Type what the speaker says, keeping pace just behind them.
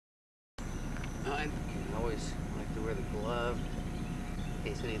always like to wear the glove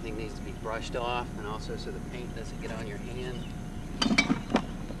in case anything needs to be brushed off, and also so the paint doesn't get on your hand. Now,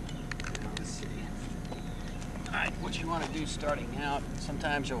 let's see. Alright, what you want to do starting out,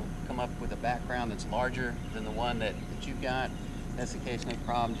 sometimes you'll come up with a background that's larger than the one that you've got. If that's the case, no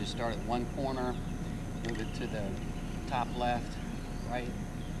problem. Just start at one corner, move it to the top left, right,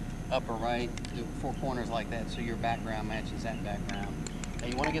 upper right, do 4 corners like that so your background matches that background. Now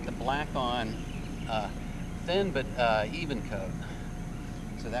you want to get the black on thin but even coat,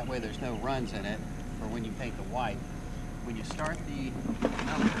 so that way there's no runs in it for when you paint the white. When you start the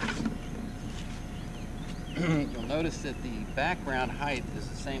numbers, you'll notice that the background height is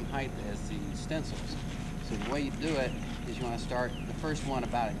the same height as the stencils. So the way you do it is you want to start the first one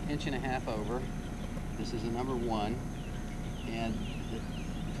about 1.5 inches over. This is the number 1, and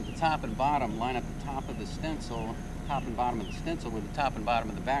for the top and bottom, line up the top of the stencil, top and bottom of the stencil with the top and bottom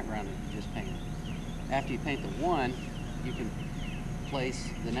of the background that you just painted. After you paint the 1, you can place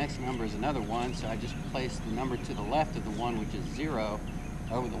the next number as another 1, so I just placed the number to the left of the 1, which is 0,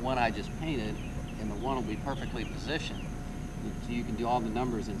 over the 1 I just painted, and the 1 will be perfectly positioned. So you can do all the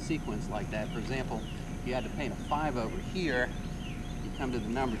numbers in sequence like that. For example, if you had to paint a 5 over here, you come to the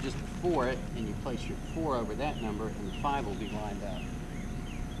number just before it, and you place your 4 over that number, and the 5 will be lined up.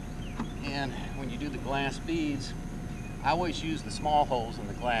 And when you do the glass beads, I always use the small holes in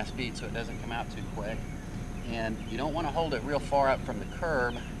the glass bead so it doesn't come out too quick. And you don't want to hold it real far up from the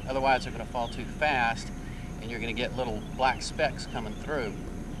curb, otherwise they're going to fall too fast, and you're going to get little black specks coming through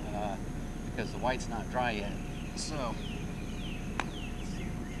because the white's not dry yet. So, let's see if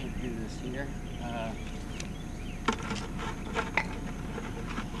we can't do this here. Go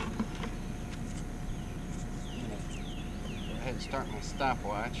ahead and start my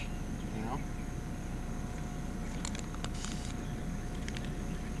stopwatch now.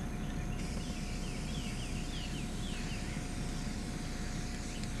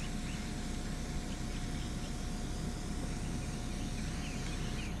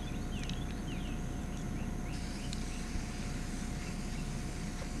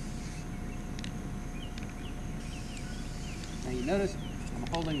 Now you notice I'm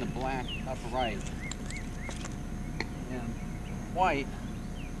holding the black upright, and white,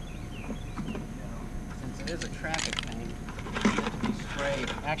 since it is a traffic paint, it can be sprayed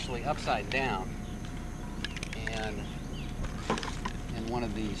actually upside down and in one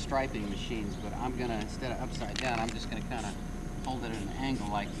of the striping machines, but I'm gonna, instead of upside down, I'm just gonna kind of hold it at an angle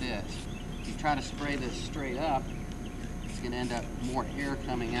like this. If you try to spray this straight up, it's gonna end up more air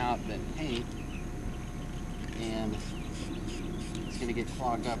coming out than paint, and it's going to get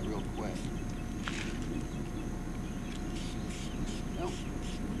clogged up real quick. Nope.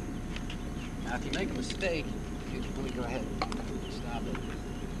 Now if you make a mistake, let me go ahead and stop it.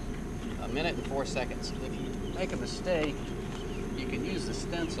 1 minute and 4 seconds. If you make a mistake, you can use the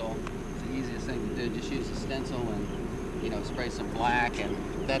stencil. It's the easiest thing to do. Just use the stencil and, you know, spray some black, and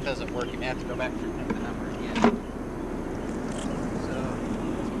if that doesn't work, you may have to go back and paint the number again.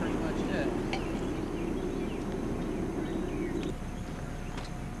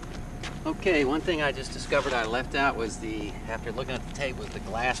 Okay, one thing I just discovered I left out was after looking at the tape, was the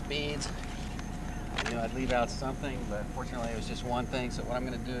glass beads. I knew I'd leave out something, but fortunately it was just one thing. So what I'm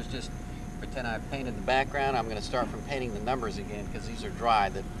going to do is just pretend I've painted the background. I'm going to start from painting the numbers again because these are dry.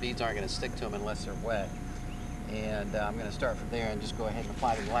 The beads aren't going to stick to them unless they're wet. And I'm going to start from there and just go ahead and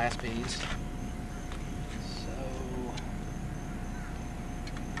apply the glass beads.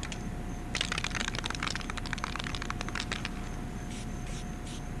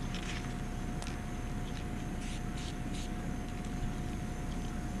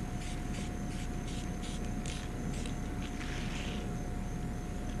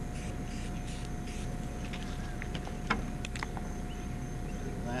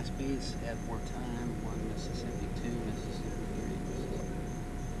 Glass beads, add more time. 1 Mississippi, 2 Mississippi, 3 Mississippi.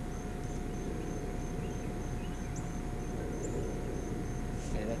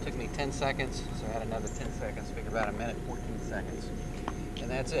 Okay, that took me 10 seconds, so I had another 10 seconds, figure about 1 minute, 14 seconds.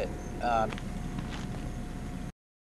 And that's it.